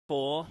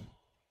4.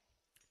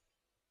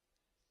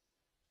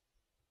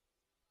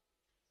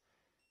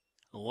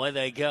 Away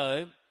they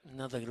go.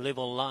 Another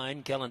level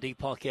line. Gallant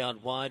Epoch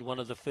out wide. One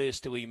of the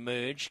first to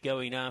emerge.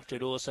 Going after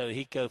it also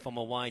Hiko from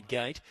a wide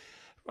gate.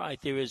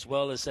 Right there as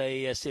well as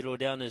they settle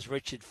down as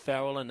Richard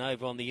Farrell, and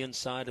over on the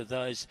inside of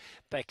those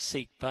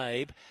Backseat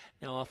Babe.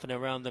 Now off and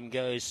around them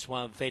goes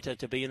Suavetta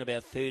to be in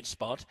about third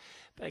spot.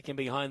 Back in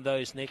behind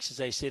those next as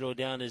they settle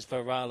down is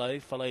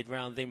Varalo, followed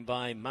round them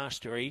by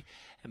Mastery,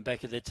 and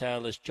back at the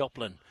tail is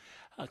Joplin.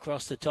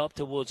 Across the top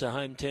towards a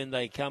home turn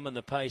they come, and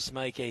the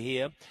pacemaker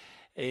here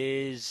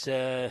is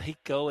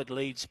Hiko. It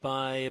leads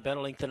by about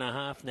a length and a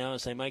half now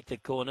as they make the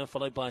corner,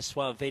 followed by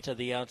Suavetta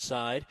the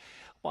outside.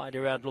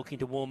 Wider out looking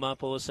to warm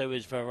up also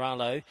is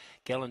Varalo.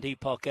 Gallant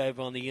Epoch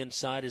over on the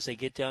inside as they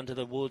get down to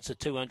the woods at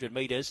 200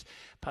 metres.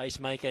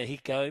 Pacemaker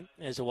Hiko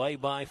is away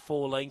by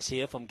 4 lengths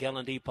here from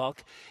Gallant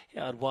Epoch.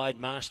 Out wide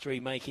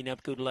Mastery making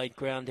up good late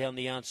ground down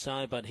the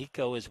outside, but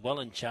Hiko is well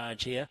in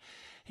charge here.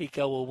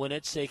 Hiko will win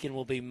it. Second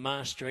will be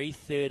Mastery.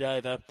 Third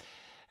over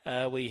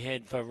we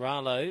had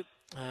Varalo.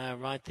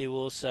 Right there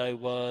also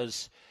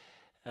was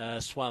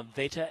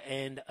Suavetta,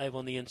 and over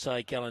on the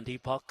inside Gallant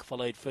Epoch,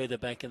 followed further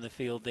back in the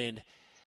field then